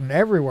important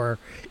everywhere,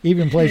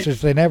 even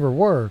places they never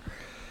were.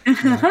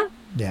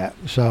 Yeah.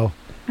 So,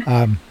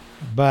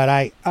 but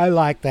I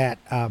like that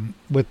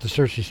with the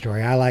Circe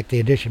story. I like the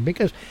addition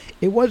because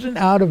it wasn't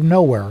out of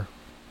nowhere.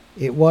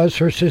 It was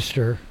her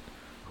sister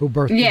who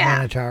birthed the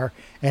Minotaur,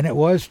 and it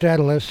was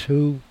Daedalus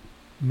who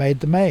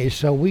made the maze.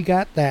 So we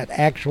got that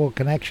actual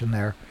connection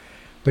there,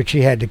 but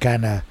she had to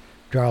kind of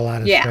draw a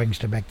lot of strings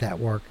to make that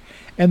work.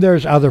 And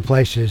there's other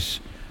places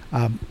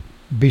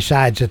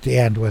besides at the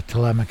end with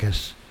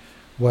Telemachus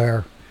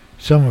where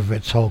some of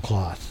it's whole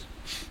cloth.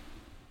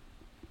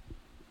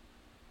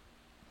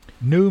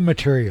 New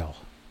material.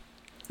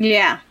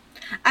 Yeah.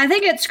 I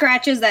think it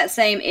scratches that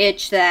same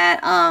itch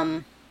that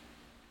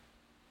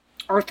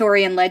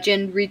Arthurian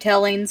legend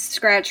retellings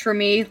scratch for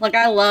me. Like,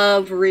 I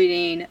love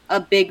reading a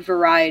big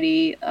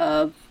variety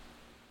of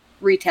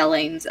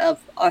retellings of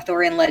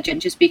Arthurian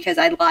legend just because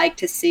I like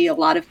to see a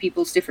lot of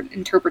people's different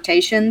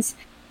interpretations.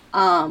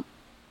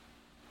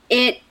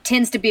 It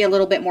tends to be a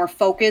little bit more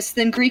focused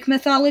than Greek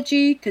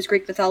mythology, because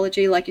Greek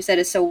mythology, like you said,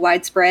 is so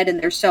widespread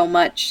and there's so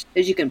much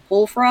that you can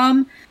pull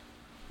from.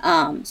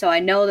 So I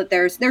know that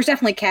there's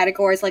definitely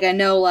categories. Like, I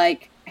know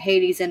like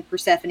Hades and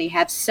Persephone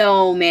have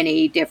so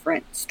many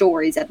different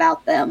stories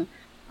about them,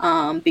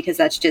 because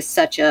that's just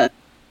such a,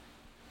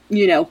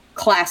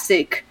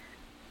 classic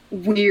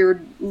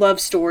weird love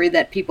story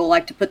that people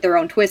like to put their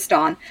own twist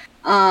on.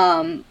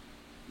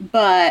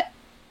 But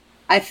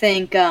I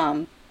think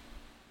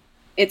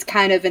it's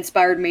kind of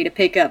inspired me to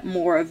pick up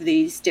more of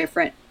these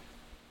different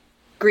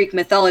Greek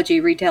mythology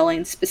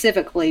retellings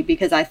specifically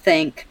because I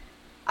think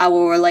I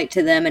will relate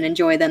to them and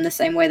enjoy them the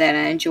same way that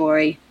I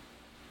enjoy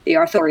the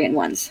Arthurian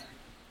ones.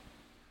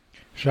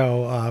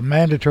 So,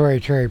 mandatory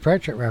Terry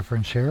Pratchett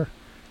reference here.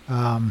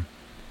 The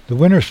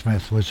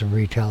Wintersmith was a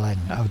retelling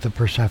of the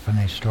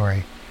Persephone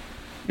story.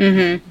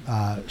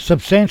 Mm-hmm.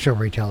 Substantial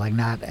retelling,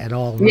 not at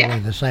all really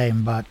the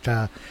same, but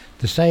the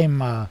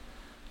same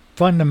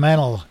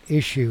fundamental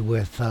issue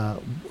with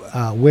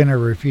Winter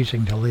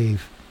refusing to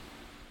leave.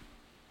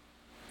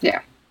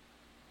 Yeah.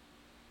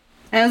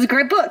 And it was a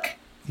great book.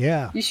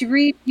 Yeah. You should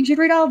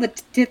read all the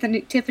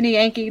Tiffany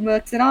Yankee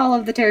books and all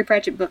of the Terry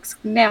Pratchett books.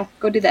 Now,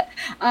 go do that.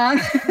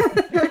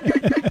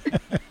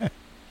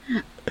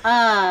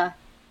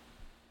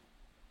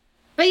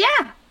 But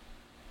yeah,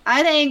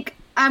 I think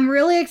I'm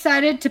really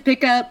excited to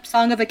pick up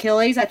Song of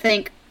Achilles. I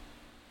think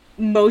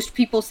most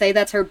people say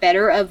that's her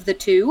better of the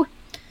two.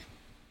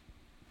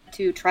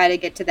 To try to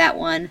get to that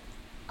one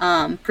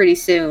pretty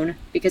soon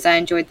because I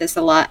enjoyed this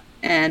a lot,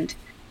 and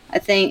I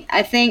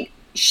think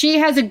she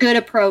has a good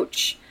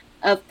approach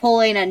of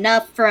pulling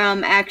enough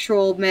from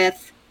actual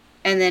myth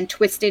and then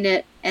twisting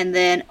it and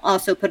then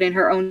also putting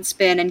her own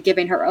spin and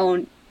giving her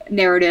own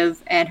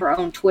narrative and her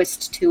own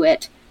twist to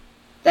it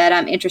that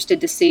I'm interested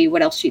to see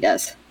what else she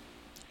does.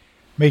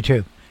 Me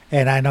too.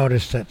 And I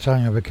noticed that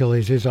Song of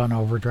Achilles is on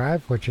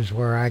Overdrive, which is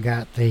where I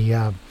got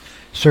the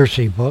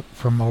Circe book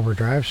from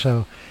Overdrive.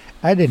 So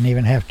I didn't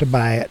even have to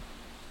buy it.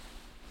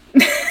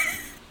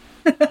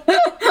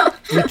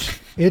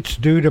 It's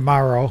due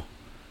tomorrow.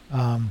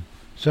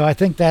 So I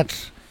think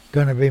that's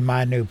going to be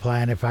my new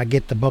plan. If I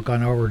get the book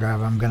on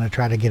overdrive, I'm going to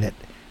try to get it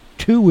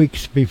 2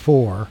 weeks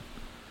before.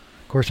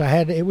 Of course,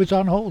 it was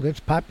on hold. It's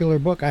a popular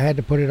book. I had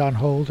to put it on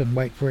hold and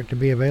wait for it to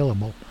be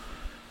available.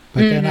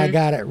 But then I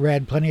got it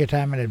read plenty of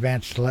time in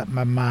advance to let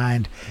my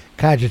mind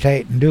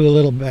cogitate and do a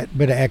little bit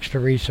of extra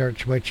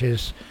research, which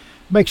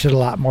makes it a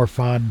lot more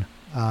fun.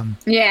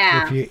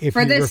 If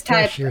for you this refresh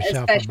type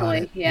yourself especially,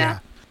 about it. yeah.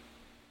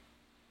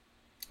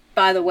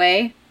 By the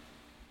way,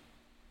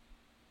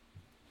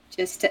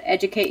 just to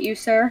educate you,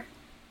 sir,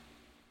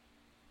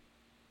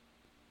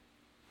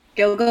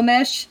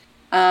 Gilgamesh,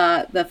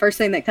 the first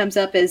thing that comes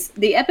up is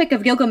the Epic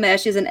of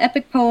Gilgamesh is an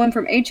epic poem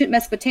from ancient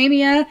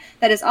Mesopotamia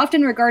that is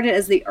often regarded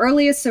as the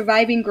earliest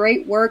surviving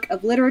great work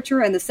of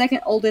literature and the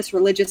second oldest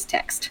religious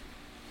text.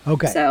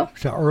 Okay. So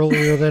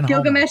earlier than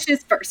Gilgamesh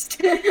is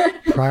first.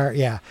 Prior,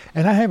 yeah.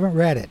 And I haven't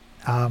read it.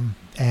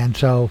 And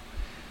so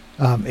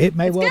it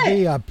may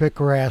be a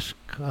picaresque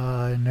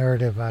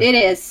narrative. It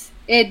is.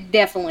 It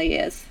definitely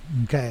is.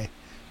 Okay.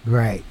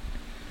 Great.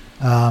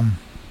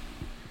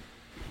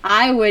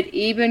 I would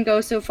even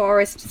go so far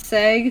as to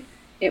say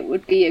it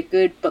would be a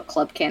good book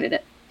club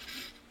candidate.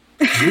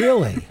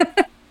 Really?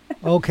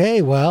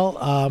 Okay, well,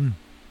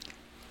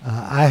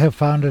 I have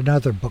found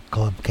another book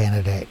club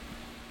candidate.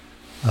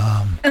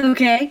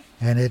 Okay.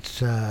 And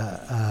it's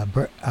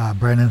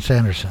Brandon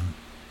Sanderson.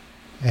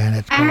 And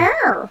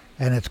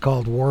it's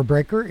called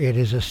Warbreaker. It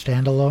is a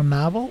standalone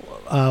novel,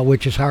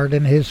 which is hard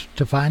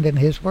to find in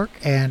his work,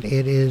 and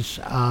it is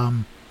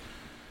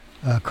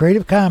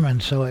Creative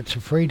Commons, so it's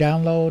a free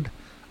download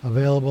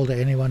available to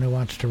anyone who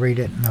wants to read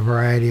it in a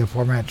variety of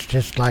formats,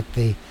 just like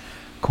the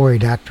Cory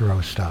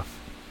Doctorow stuff.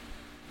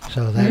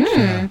 So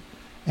that's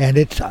and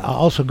it's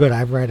also good.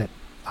 I've read it.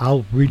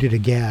 I'll read it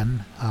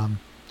again.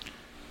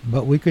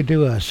 But we could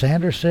do a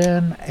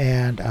Sanderson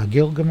and a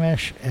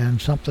Gilgamesh and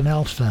something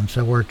else then.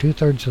 So we're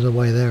 2/3 of the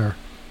way there.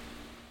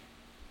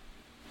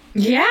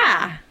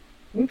 Yeah.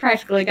 We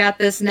practically got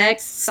this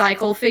next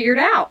cycle figured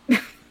out.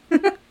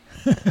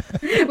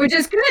 Which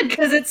is good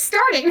because it's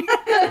starting.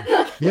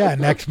 Yeah,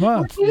 next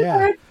month.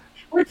 We're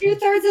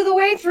 2/3 of the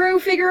way through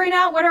figuring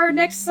out what our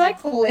next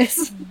cycle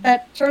is.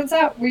 That turns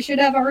out we should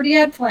have already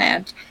had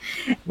planned.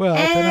 Well,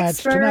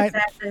 tonight.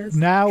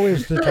 Now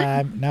is the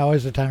time. Now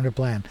is the time to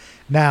plan.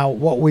 Now,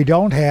 what we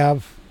don't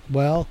have,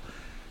 well,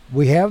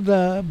 we have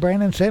the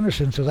Brandon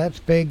Sanderson, so that's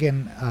big,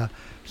 and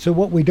so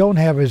what we don't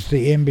have is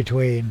the in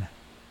between.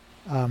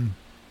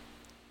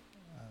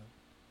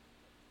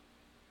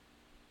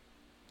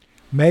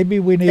 Maybe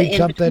we need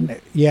something.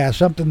 Yeah,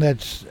 something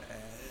that's.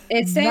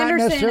 It's not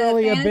Sanderson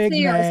necessarily a big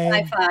name.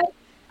 Sci-fi.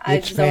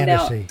 It's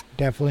fantasy.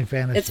 Definitely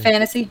fantasy. It's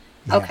fantasy?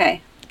 Yeah.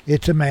 Okay.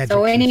 It's a magic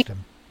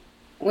system.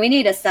 We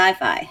need a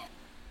sci-fi.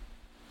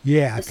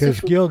 Yeah,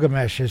 because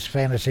Gilgamesh is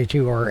fantasy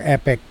too, or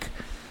epic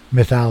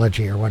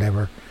mythology or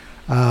whatever.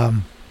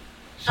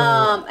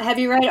 Have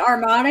you read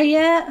Armada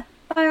yet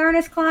by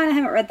Ernest Cline? I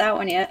haven't read that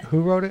one yet.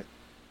 Who wrote it?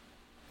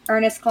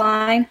 Ernest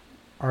Cline.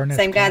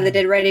 Same guy that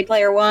did Ready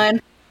Player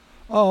One.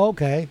 Oh,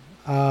 okay.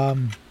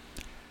 I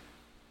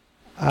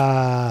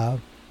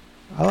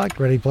like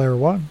Ready Player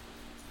One.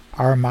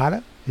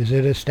 Armada. Is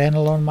it a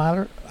standalone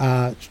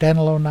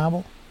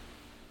novel?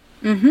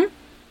 Mm-hmm.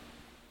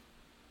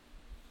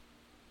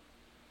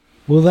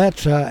 Well,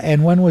 that's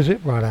and when was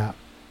it brought out?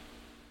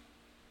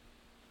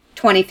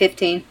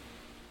 2015.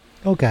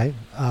 Okay.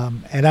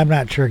 And I'm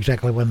not sure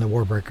exactly when the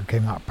Warbreaker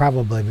came out.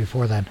 Probably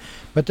before then.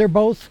 But they're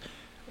both.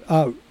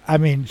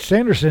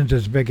 Sanderson's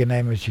as big a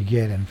name as you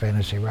get in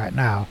fantasy right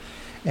now,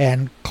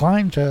 and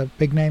Cline's a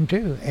big name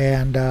too.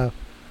 And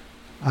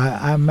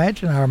I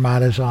imagine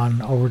Armada's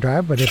on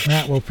Overdrive, but if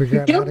not, we'll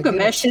figure out how to get it.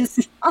 Gilgamesh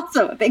is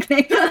also a big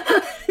name.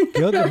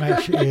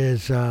 Gilgamesh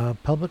is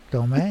public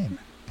domain.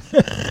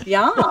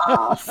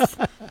 Yes.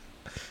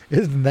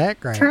 Isn't that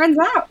great? Turns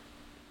out.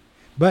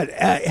 But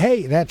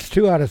hey, that's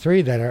 2 out of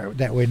 3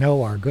 that we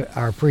know are good,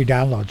 are free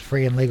downloads,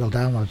 free and legal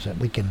downloads that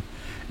we can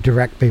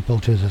direct people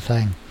to the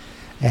thing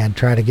and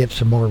try to get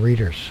some more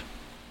readers.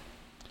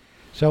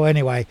 So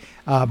anyway,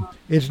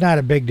 it's not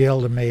a big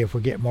deal to me if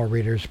we get more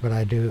readers, but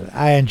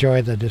I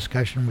enjoy the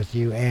discussion with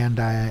you, and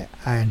I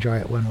enjoy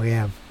it when we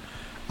have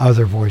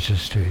other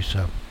voices too.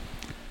 So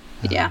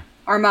yeah,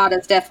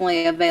 Armada's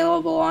definitely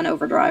available on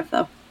Overdrive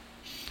though.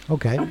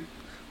 Okay,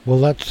 well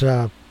let's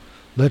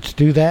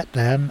do that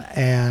then,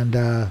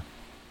 and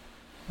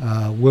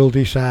we'll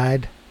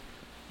decide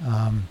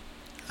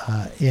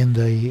in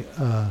the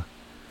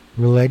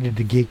Related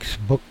to Geeks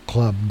book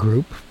club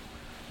group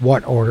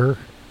what order,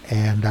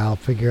 and I'll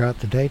figure out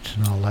the dates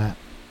and all that.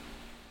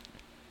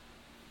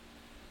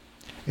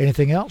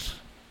 Anything else?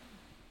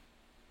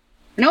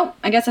 Nope.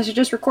 I guess I should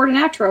just record an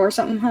outro or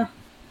something, huh?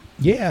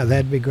 Yeah,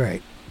 that'd be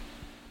great.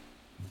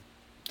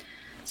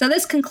 So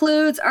this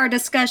concludes our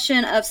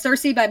discussion of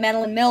Circe by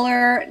Madeline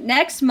Miller.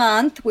 Next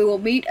month, we will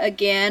meet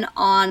again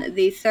on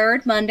the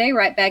third Monday,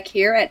 right back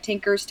here at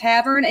Tinker's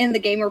Tavern in the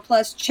Gamer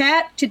Plus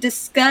chat to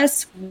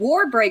discuss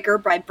Warbreaker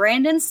by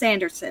Brandon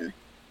Sanderson.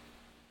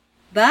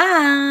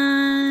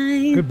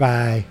 Bye.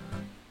 Goodbye.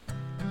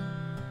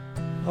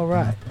 All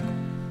right.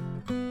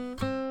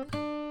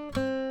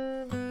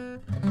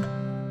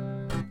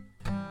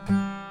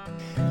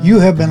 You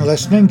have been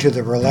listening to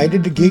the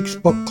Related to Geeks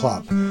Book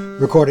Club,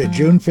 recorded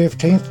June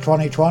 15th,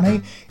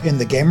 2020, in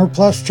the Gamer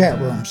Plus chat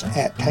rooms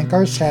at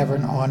Tinker's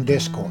Tavern on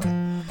Discord.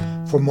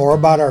 For more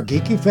about our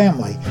geeky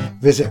family,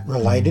 visit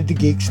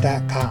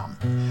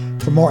relatedtogeeks.com.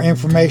 For more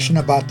information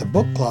about the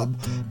book club,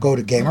 go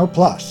to Gamer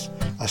Plus,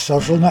 a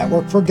social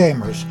network for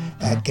gamers,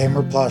 at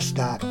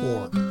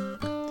gamerplus.org.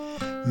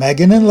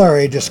 Megan and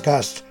Larry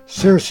discussed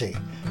Circe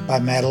by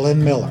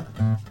Madeline Miller.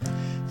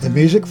 The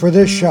music for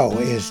this show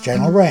is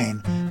Gentle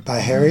Rain by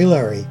Harry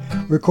Larry,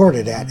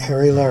 recorded at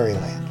Harry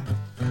Larryland.